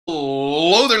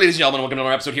Hello there, ladies and gentlemen, welcome to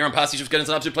another episode here on PasticheofSkin. It's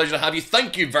an absolute pleasure to have you.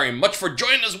 Thank you very much for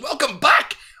joining us. Welcome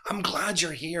back. I'm glad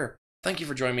you're here. Thank you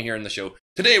for joining me here in the show.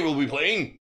 Today we'll be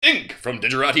playing Ink from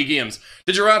Digerati Games.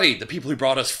 Digerati, the people who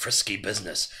brought us Frisky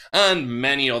Business, and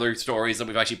many other stories that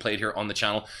we've actually played here on the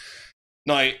channel.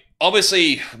 Now,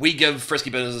 obviously, we give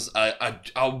Frisky Business a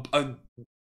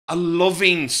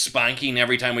loving spanking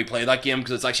every time we play that game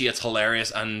because it's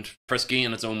hilarious and frisky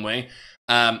in its own way.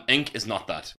 Ink is not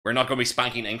that. We're not going to be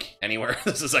spanking Ink anywhere.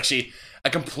 This is actually a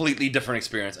completely different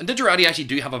experience. And Digerati actually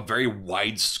do have a very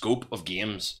wide scope of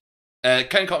games. It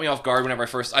kind of caught me off guard whenever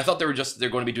I thought they're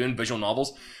going to be doing visual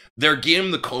novels. Their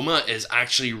game, The Coma, is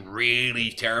actually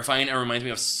really terrifying. It reminds me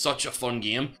of such a fun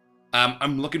game.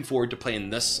 I'm looking forward to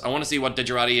playing this. I want to see what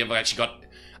Digerati have actually got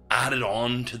added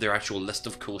on to their actual list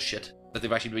of cool shit that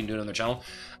they've actually been doing on their channel.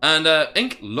 And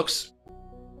Ink looks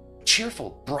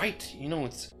cheerful, bright. You know,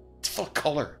 it's full of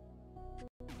color.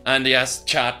 And yes,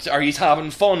 chat, are you having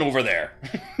fun over there?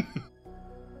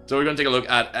 So we're going to take a look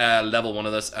at level 1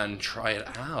 of this and try it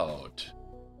out.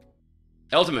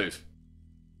 L to move.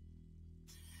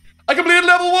 I completed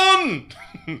level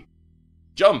 1!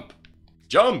 Jump.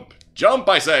 Jump. Jump,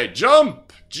 I say.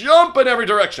 Jump. Jump in every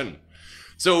direction.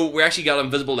 So we actually got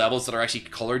invisible levels that are actually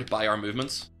colored by our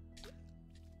movements.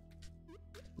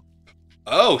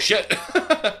 Oh, shit.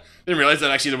 Didn't realize that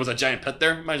actually there was a giant pit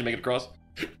there. Managed to make it across.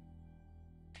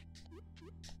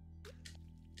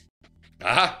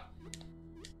 Aha!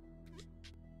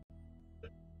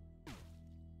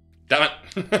 Damn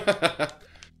it!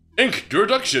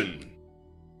 Introduction!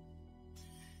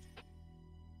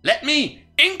 Let me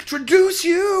introduce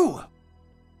you!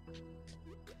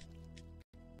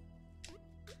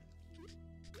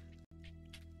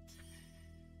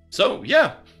 So,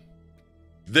 yeah.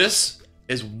 This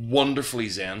is wonderfully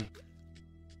zen.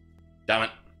 Damn it.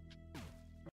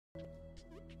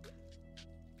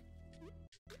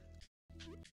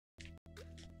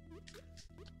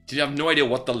 Did you have no idea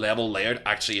what the level layout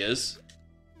actually is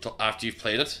until after you've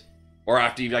played it? Or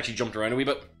after you've actually jumped around a wee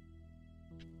bit?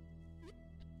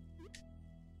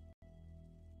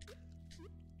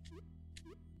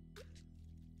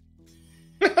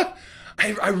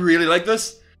 I really like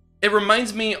this. It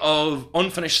reminds me of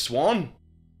Unfinished Swan.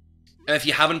 If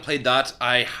you haven't played that,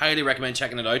 I highly recommend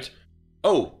checking it out.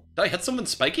 Oh, did I hit something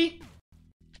spiky?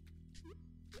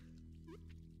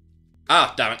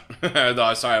 Ah, damn it.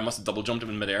 No, sorry, I must have double jumped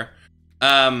him in midair.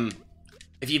 Alright,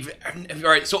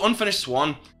 so Unfinished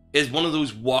Swan is one of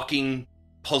those walking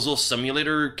puzzle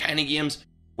simulator kind of games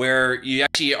where you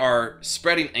actually are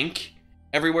spreading ink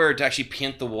everywhere to actually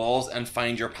paint the walls and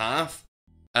find your path.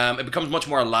 It becomes much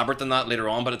more elaborate than that later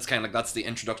on, but it's kind of like that's the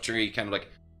introductory kind of like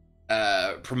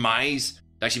premise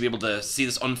to actually be able to see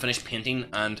this unfinished painting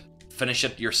and finish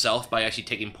it yourself by actually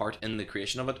taking part in the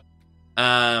creation of it.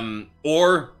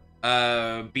 Or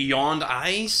Beyond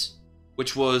Eyes,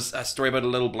 which was a story about a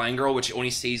little blind girl which only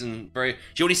sees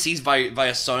she only sees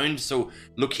via sound, so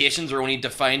locations are only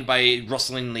defined by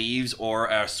rustling leaves or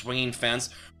a swinging fence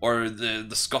or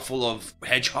the scuffle of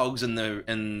hedgehogs in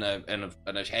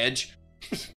a hedge.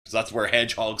 Because that's where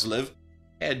hedgehogs live.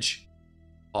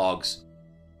 Hedgehogs.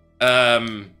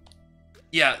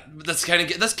 Yeah, this kind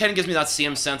of gives me that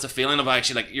same sense of feeling of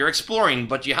actually like you're exploring,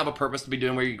 but you have a purpose to be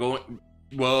doing where you're going.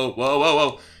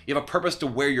 Whoa. You have a purpose to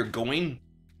where you're going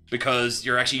because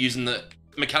you're actually using the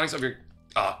mechanics of your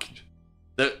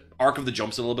the arc of the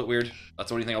jump's a little bit weird. That's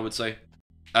the only thing I would say.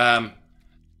 The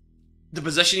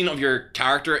positioning of your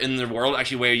character in the world,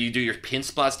 actually where you do your paint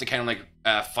splats to kind of like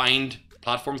find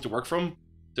platforms to work from.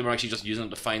 So we're actually just using it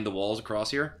to find the walls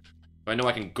across here. I know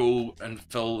I can go and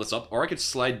fill this up, or I could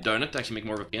slide down it to actually make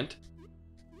more of a paint.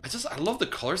 I love the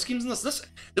color schemes in this. This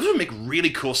would make really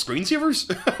cool screensavers.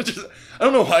 I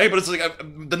don't know why, but it's like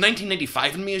the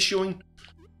 1995 in me is showing.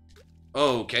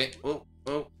 Oh, okay. Oh.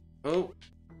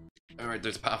 Alright,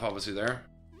 there's a path obviously there.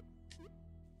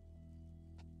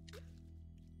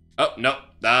 Oh, no.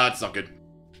 That's not good.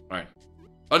 Alright.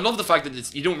 I love the fact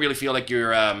that you don't really feel like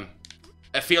you're,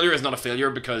 a failure is not a failure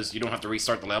because you don't have to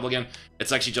restart the level again.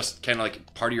 It's actually just kind of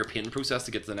like part of your painting process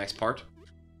to get to the next part.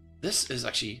 This is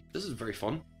very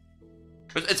fun.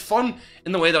 But it's fun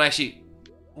in the way that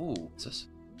oh, what's this?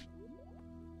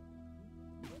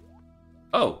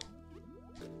 Oh.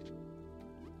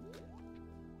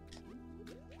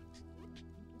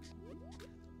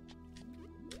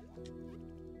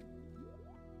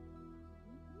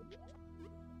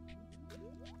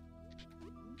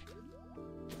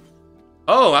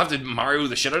 Oh, I have to Mario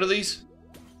the shit out of these?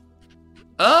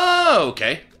 Oh,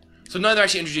 okay. So now they're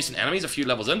actually introducing enemies a few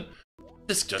levels in.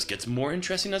 This just gets more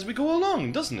interesting as we go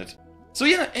along, doesn't it? So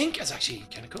yeah, Ink is actually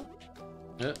kind of cool.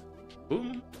 Yeah.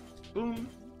 Boom. Boom.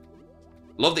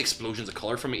 Love the explosions of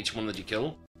colour from each one that you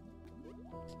kill.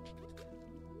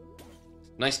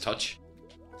 Nice touch.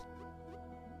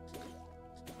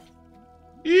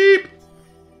 Beep.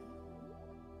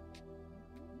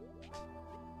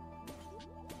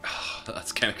 Oh,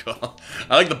 that's kind of cool.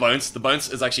 I like the bounce. The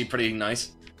bounce is actually pretty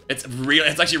nice. It's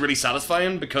actually really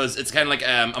satisfying because it's kind of like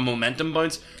a momentum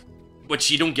bounce, which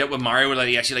you don't get with Mario, where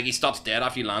he stops dead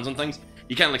after he lands on things.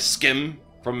 You kind of like skim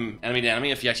from enemy to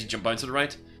enemy if you actually bounce it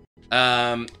right.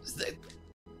 The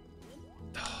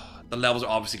levels are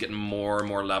obviously getting more and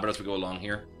more elaborate as we go along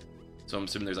here. So I'm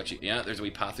assuming there's actually, yeah, there's a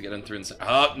wee path to get in through.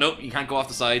 Oh, nope, you can't go off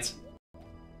the sides.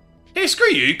 Hey, screw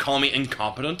you, call me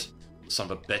incompetent. Son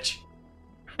of a bitch.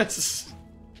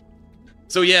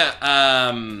 So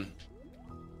yeah,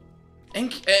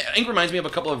 Ink reminds me of a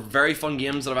couple of very fun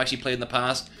games that I've actually played in the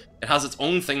past. It has its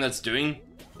own thing that it's doing,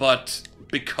 but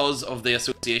because of the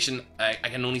association, I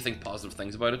can only think positive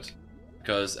things about it.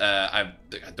 Because I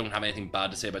don't have anything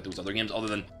bad to say about those other games, other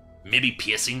than maybe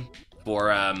pacing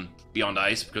for Beyond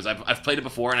Ice, because I've played it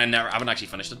before and I haven't actually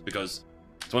finished it, because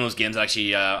it's one of those games that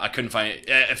actually I couldn't find.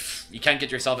 If you can't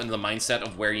get yourself into the mindset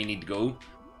of where you need to go,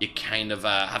 you kind of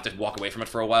have to walk away from it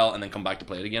for a while and then come back to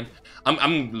play it again.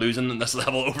 I'm losing this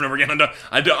level over and over again.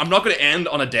 I'm not going to end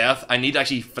on a death. I need to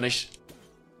actually finish.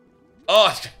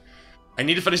 Oh, I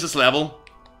need to finish this level.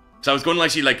 So I was going to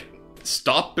actually like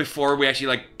stop before we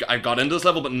actually I got into this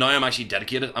level, but now I'm actually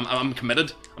dedicated. I'm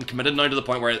committed. I'm committed now to the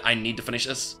point where I need to finish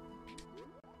this.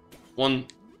 Alright,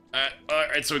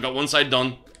 so we got one side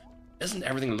done. Isn't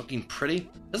everything looking pretty?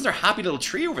 Isn't there a happy little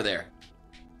tree over there?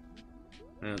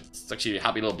 It's actually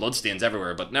happy little bloodstains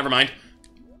everywhere, but never mind.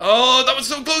 Oh, that was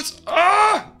so close!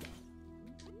 Ah!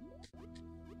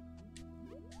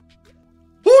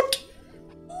 Hoot!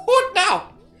 Hoot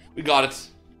now! We got it.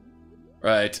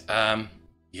 Right,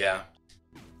 yeah.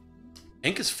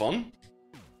 Ink is fun.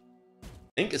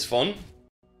 Ink is fun.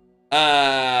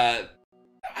 I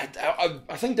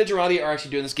think Digerati are actually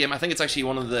doing this game. I think it's actually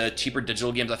one of the cheaper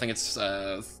digital games. I think it's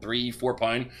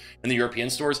 £3-4 in the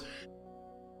European stores.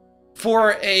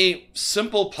 For a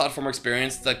simple platform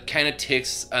experience that kind of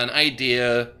takes an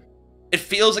idea, it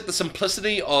feels like the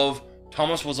simplicity of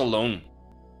Thomas Was Alone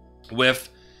with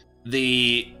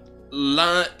the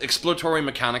exploratory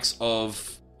mechanics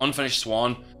of Unfinished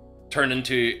Swan turned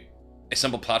into a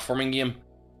simple platforming game.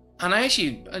 And I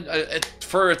actually,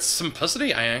 for its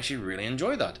simplicity, I actually really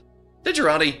enjoy that.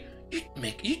 Digerati,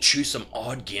 you choose some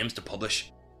odd games to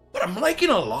publish, but I'm liking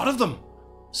a lot of them.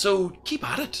 So keep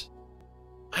at it.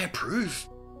 I approve.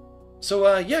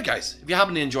 So yeah guys, if you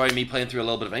happen to enjoy me playing through a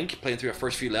little bit of Ink, playing through the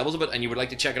first few levels of it, and you would like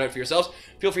to check it out for yourselves,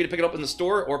 feel free to pick it up in the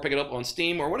store, or pick it up on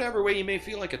Steam, or whatever way you may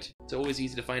feel like it. It's always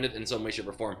easy to find it in some way, shape,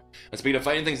 or form. And speaking of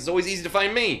finding things, it's always easy to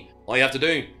find me. All you have to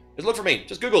do is look for me.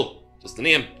 Just Google. Just the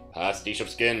name. Pastiche of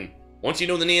Skin. Once you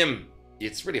know the name,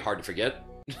 it's really hard to forget.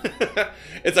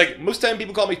 It's like, most time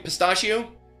people call me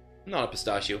Pistachio. I'm not a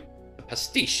pistachio. A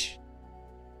pastiche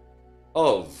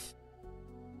of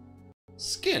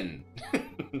skin.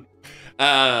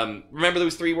 Remember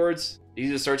those 3 words?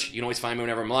 Easy to search. You can always find me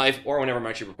whenever I'm live or whenever I'm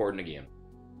actually recording a game.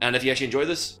 And if you actually enjoy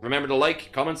this, remember to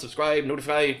like, comment, subscribe,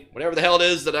 notify, whatever the hell it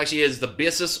is that actually is the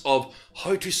basis of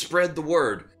how to spread the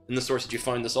word in the source that you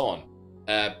found this on.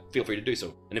 Feel free to do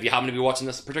so. And if you happen to be watching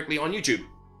this particularly on YouTube,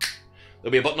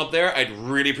 there'll be a button up there I'd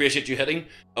really appreciate you hitting.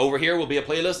 Over here will be a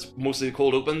playlist, mostly the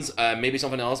cold opens, maybe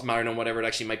something else, Mario, whatever it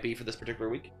actually might be for this particular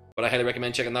week. But I highly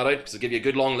recommend checking that out, because it'll give you a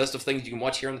good long list of things you can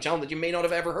watch here on the channel that you may not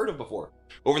have ever heard of before.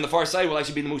 Over on the far side will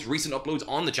actually be the most recent uploads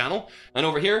on the channel, and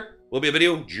over here will be a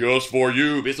video just for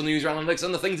you, based on the user analytics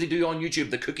and the things they do on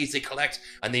YouTube, the cookies they collect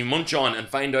and they munch on and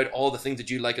find out all the things that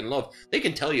you like and love. They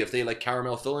can tell you if they like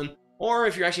caramel filling, or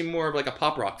if you're actually more of like a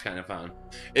pop rock kind of fan.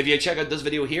 If you check out this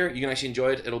video here, you can actually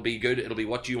enjoy it. It'll be good. It'll be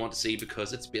what you want to see,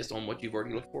 because it's based on what you've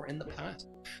already looked for in the past.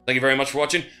 Thank you very much for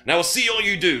watching, and I will see all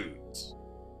you dudes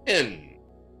in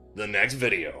the next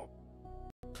video.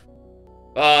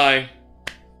 Bye.